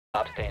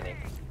Stop standing.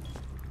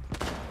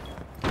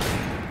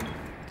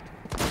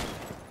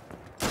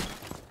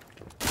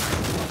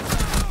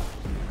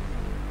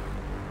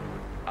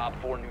 Op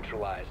 4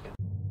 neutralized.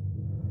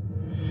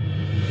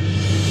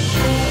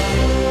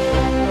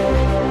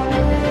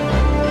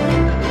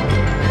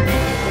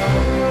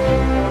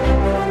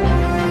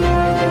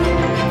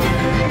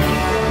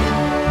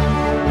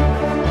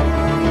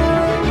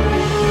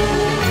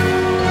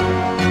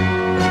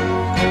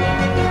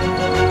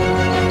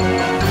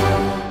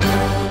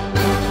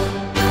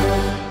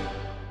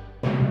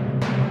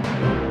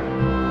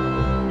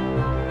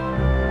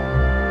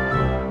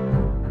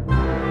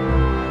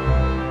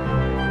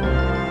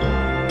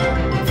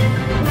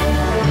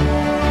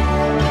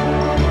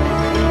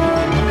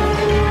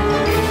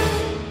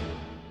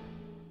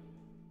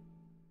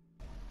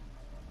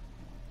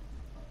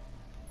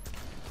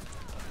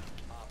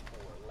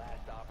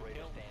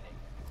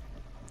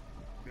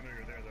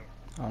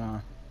 Oh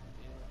no.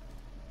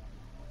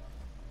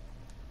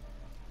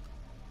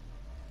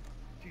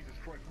 Jesus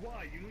Christ,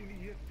 why? You only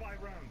hit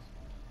 5 rounds.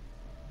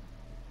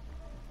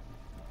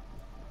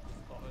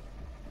 Spotted.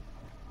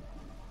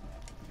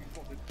 You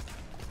spotted.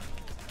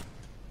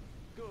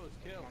 Good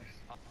kill.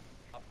 Nice.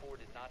 Op 4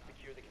 did not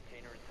secure the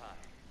container in time.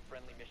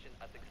 Friendly mission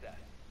a success.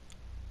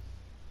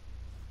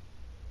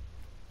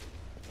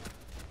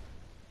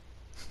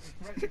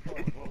 Right in front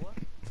of the wall.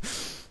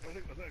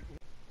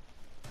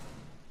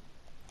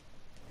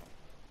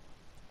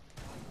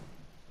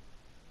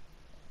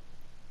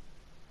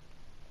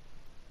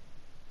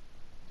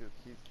 Dude,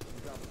 he's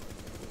down.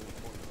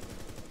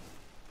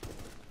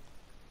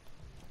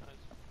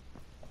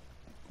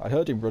 I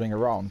heard him running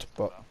around,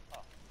 but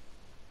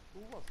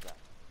Who was that?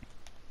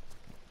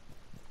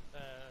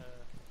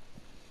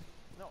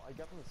 No, I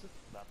got an assist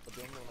for that, but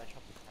then when I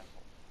shot the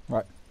castle.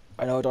 right.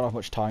 I know I don't have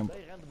much time.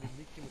 They randomly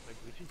nicked him with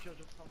a glitching charge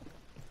or something.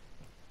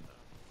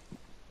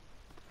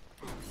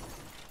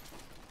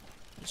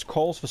 This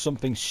calls for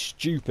something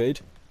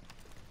stupid.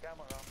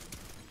 Camera.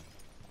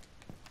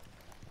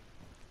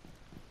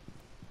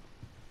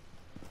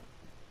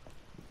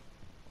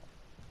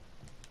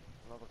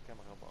 Another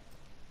camera bot.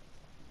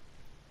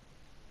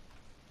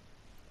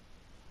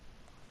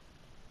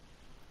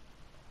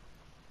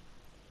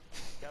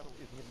 Castle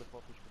is near the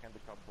footage behind the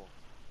cardboard.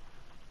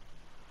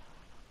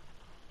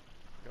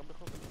 Grab the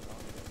hook.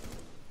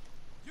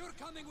 You're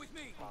coming with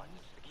me!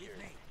 Secured.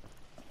 I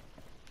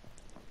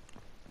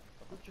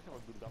think you have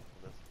a good gun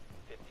for this.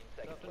 15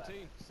 seconds left.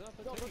 Serpentine. No,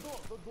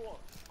 Serpentine. the door!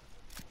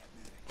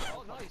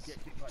 Oh, nice. Yeah,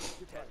 keep trying, 10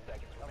 keep trying.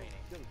 seconds remaining.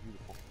 That was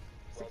beautiful.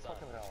 Well 6 done.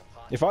 fucking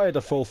rounds. If I had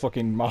a full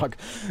fucking mag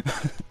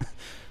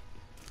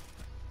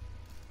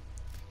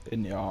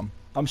in the arm,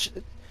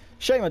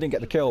 shame I didn't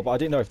get the kill, but I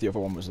didn't know if the other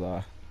one was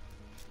there.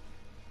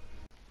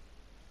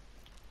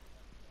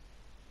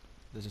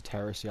 There's a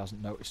terrace. He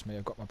hasn't noticed me.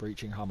 I've got my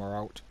breaching hammer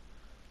out.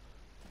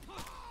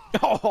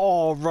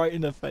 Oh, right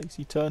in the face.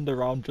 He turned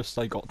around just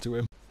as I got to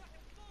him.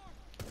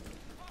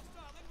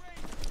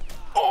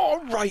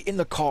 Oh, right in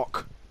the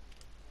cock.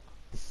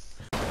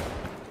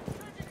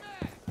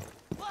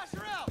 Flash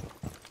her out!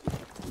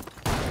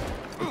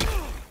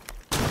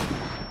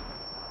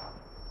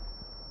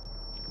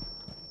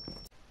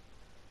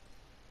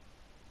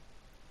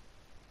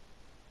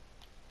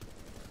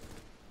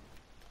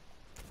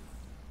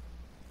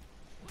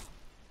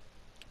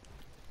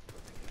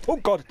 Oh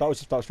god, that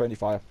was friendly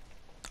fire.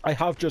 I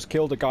have just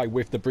killed a guy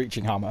with the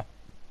breaching hammer.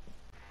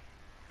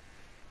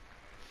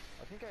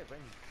 I think I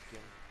ranged skin.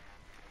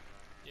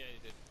 Yeah, you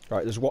did.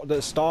 Right, there's what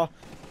the star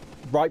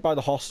right by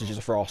the hostage is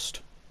a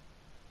frost.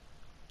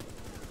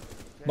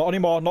 Not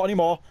anymore, not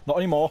anymore, not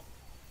anymore.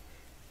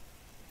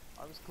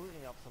 I was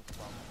cleaning up some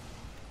stuff.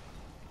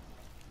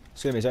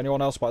 Excuse me, is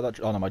anyone else by that?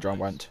 Oh no, my drone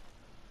went.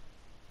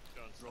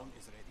 Drone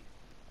is ready.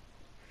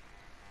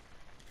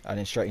 And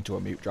then straight into a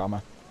mute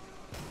drama.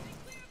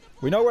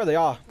 We know where they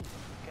are.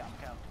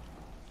 Camp.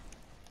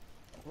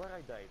 Where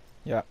I died.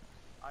 Yeah.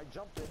 I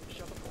jumped in,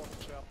 shot a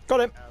pork trap, Got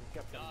him. and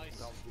kept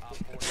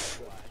Nice.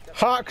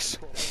 Hacks!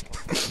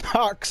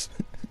 Hacks!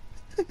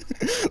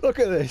 Look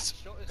at this.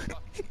 Shot his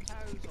fucking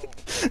toes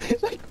off.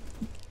 It's like,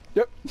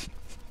 yep. It's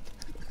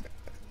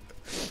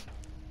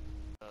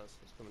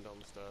coming down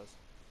the stairs.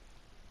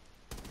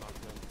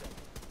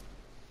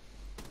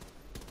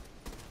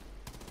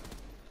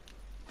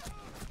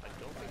 I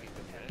don't think he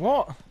can hit.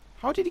 What?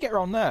 How did he get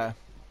around there?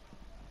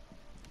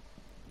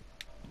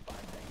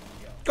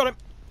 Got him.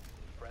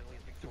 Friendly's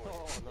victorious.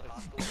 Oh, nice.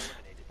 Hostiles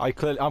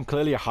eliminated. I'm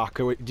clearly a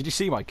hacker. Wait, did you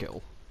see my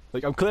kill?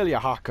 Like, I'm clearly a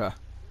hacker.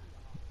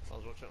 I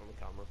was watching it on the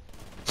camera.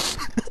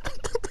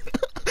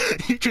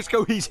 You just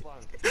go, he's.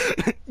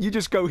 You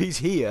just go, he's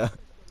here.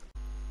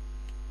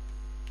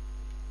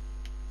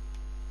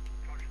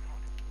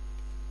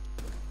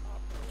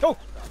 Oh!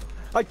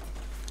 Right.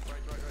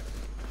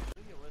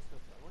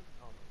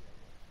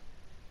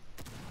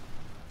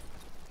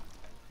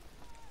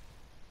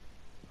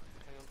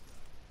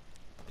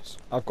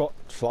 I've got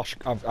flash.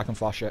 I can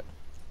flash it.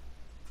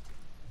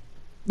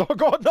 Oh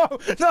god, no!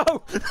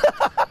 No!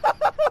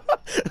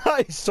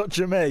 That is such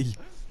a me.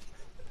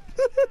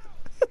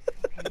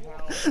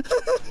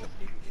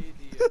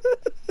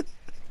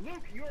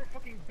 Luke, you're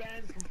fucking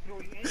banned from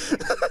throwing anything.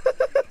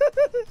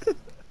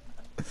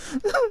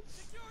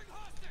 Securing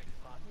hostage.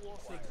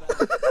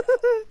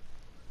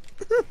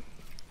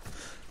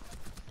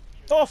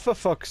 Oh, for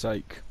fuck's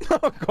sake.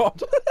 Oh,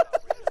 God.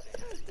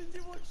 Did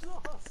you watch that?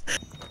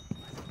 Hostiles.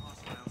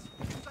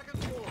 Second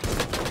floor.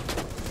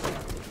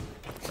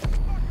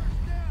 Fuckers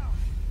down.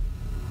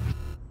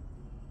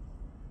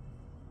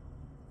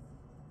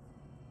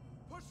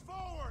 Push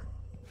forward.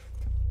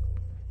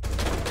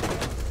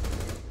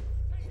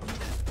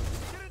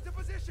 Get into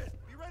position.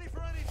 Be ready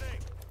for anything.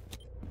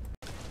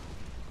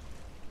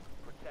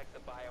 Protect the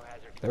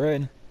biohazard. They're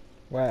in.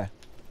 Where?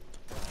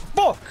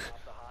 Fuck!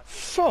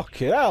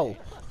 Fucking hell!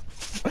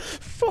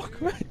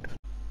 Fuck me!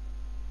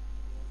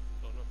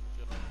 Don't know if it's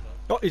just that.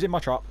 Oh, he's in my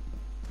trap.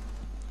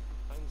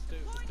 Hands two,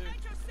 there's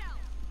two.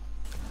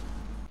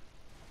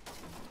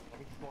 I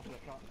think he's watching a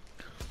cat.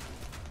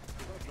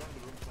 He's gotta join the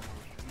room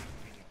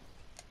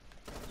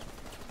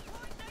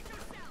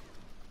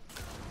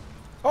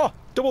somewhere. Oh,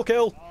 double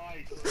kill!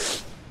 Nice.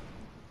 Just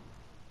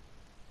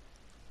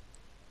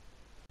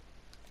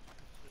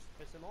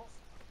piss him off.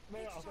 No,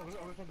 I'm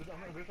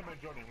gonna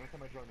join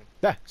him.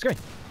 There, Skimmy!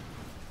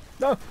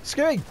 No,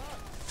 Skimmy!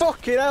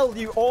 Fucking hell,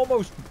 you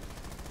almost...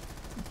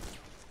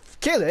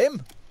 Kill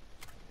him!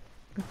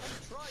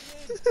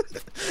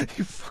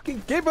 You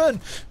fucking gibbon!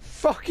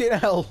 Fucking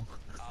hell!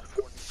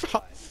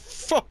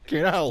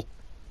 Fucking hell!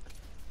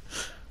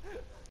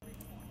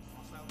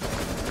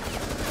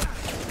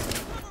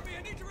 Cover me.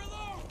 I need to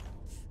reload.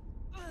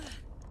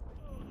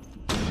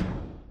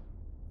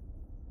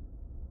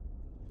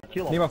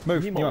 Kill him. Nemo,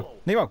 move! Nemo!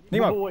 Nemo!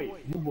 Nemo! Move away.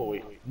 Move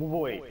away. Move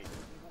away.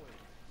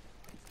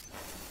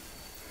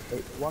 Hey,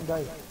 one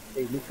guy.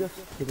 Hey, Lucas,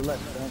 to the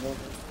left.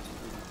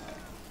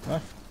 Huh?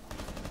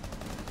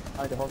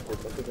 Hi, the hostage.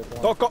 I think that's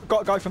one. Oh,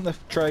 got a guy from the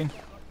train.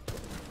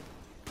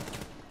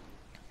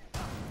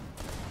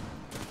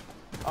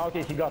 Ah,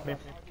 okay, he got me.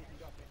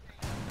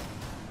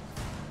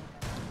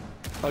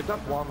 I got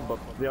one, but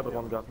the other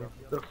one got me.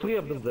 There's three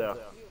of them there.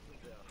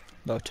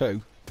 No,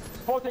 two.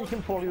 Sporting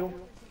him for you.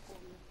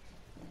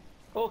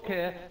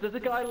 Okay, there's a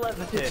guy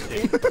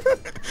levitating.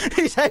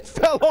 His head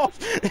fell off!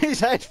 His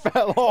head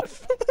fell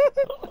off!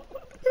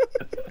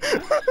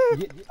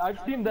 Yeah, I've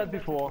seen that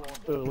before,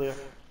 earlier.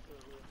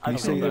 You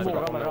see people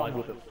that? run around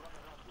with it.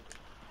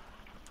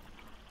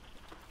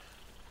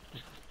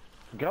 Just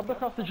grab the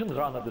hostage and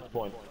run at this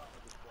point.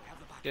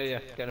 Yeah, yeah,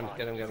 get him,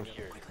 get him, get him.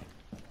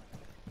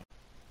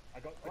 I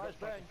got stuck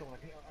with someone.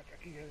 I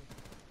can't get him.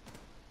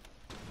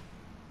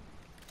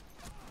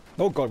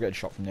 Oh god, I'm getting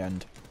shot from the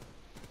end.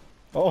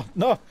 Oh,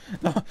 no!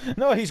 No!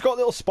 No, he's got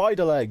little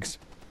spider legs!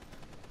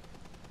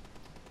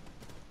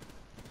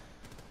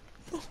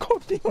 Oh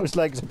god, Nemo's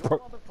legs are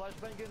broken.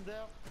 Flashbang in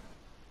there?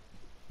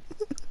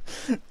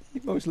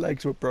 Nemo's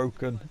legs were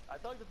broken. I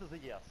thought this is a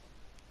yes.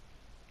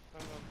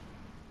 Hang on.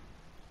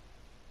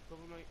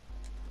 Cover me.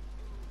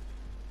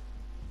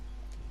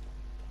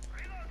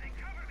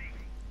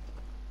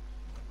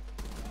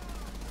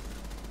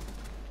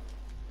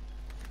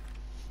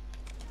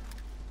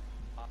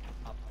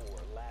 Op 4,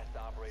 last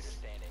operator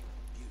standing.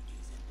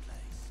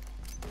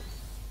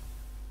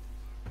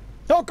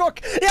 Oh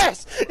god!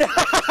 Yes! What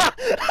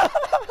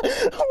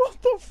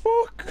the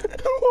fuck?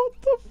 What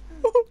the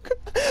fuck?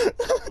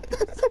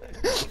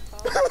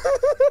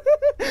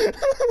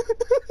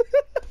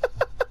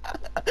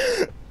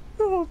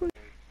 Oh my...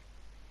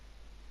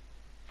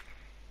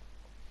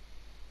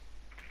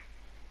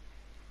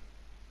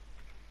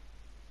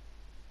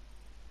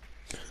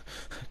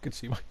 I can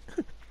see my...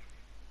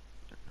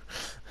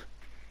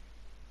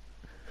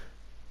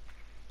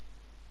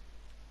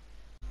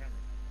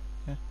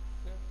 Yeah.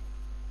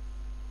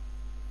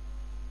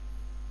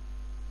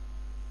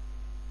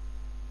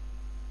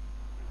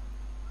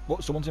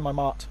 What? Someone's in my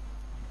mart.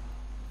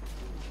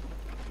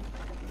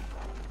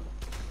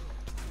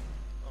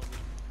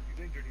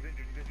 He's injured.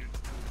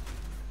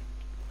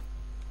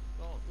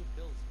 Oh, good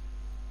kills.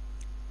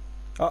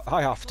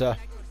 I have to.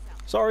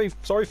 Sorry,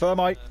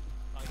 Thermite.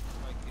 I used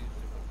to kill.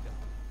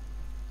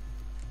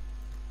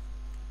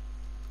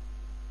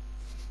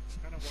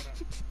 Kind of wanna.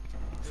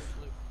 Where's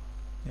Luke?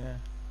 Yeah.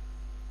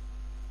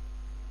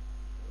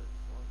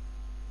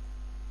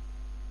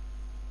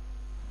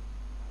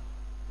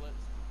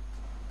 Let's.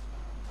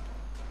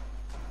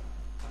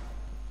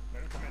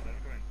 Let him come in.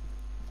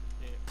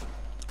 Yeah.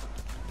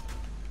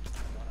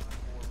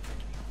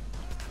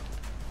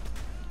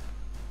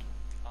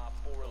 Op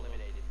 4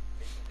 eliminated.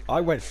 Mission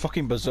I went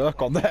fucking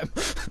berserk on them.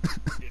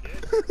 You did?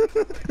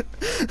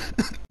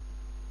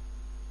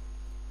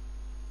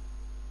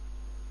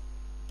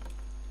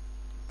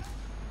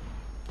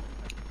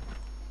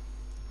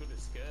 Good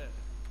escape.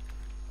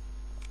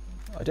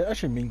 I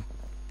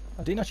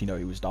didn't actually know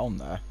he was down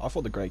there. I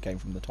thought the grey came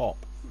from the top.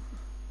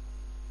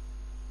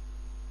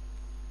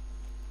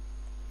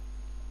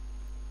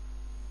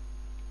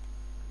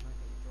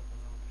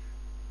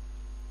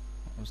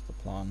 That was the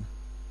plan.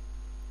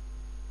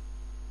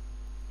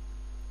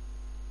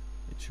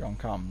 It's on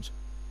cams.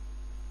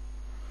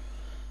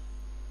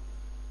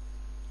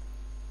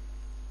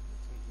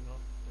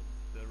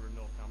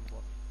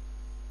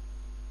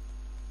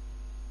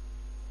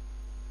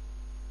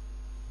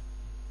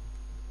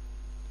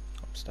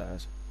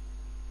 upstairs.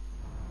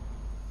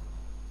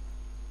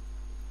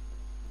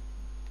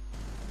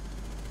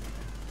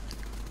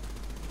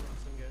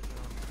 Let's engage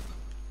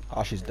now.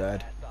 Ash is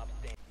dead. Last stop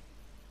standing.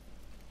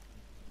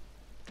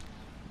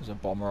 There's a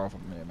bomber over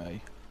near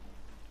me.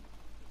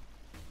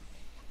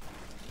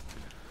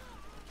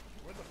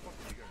 Where the fuck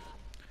are you guys?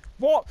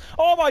 What?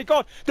 Oh my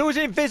god! There was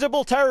an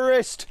invisible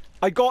terrorist!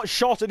 I got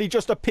shot and he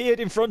just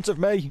appeared in front of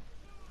me.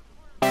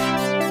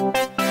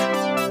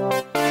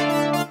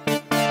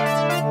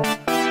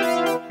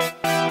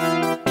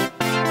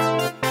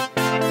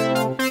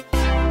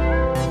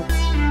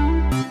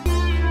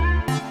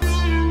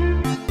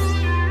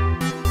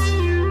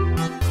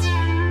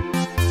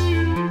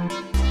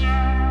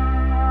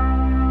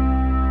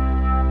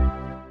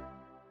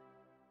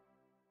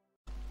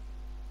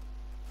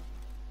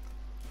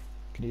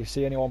 Can you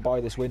see anyone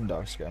by this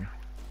window, Skin?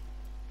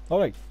 Oh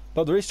wait,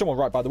 no, there is someone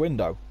right by the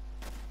window.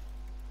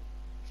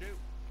 Shoot.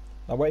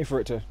 I'm waiting for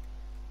it to...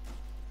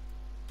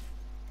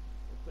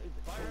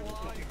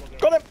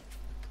 Got him!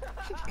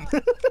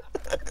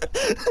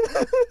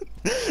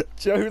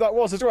 Do you know who that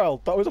was as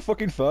well? That was a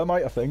fucking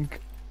thermite, I think.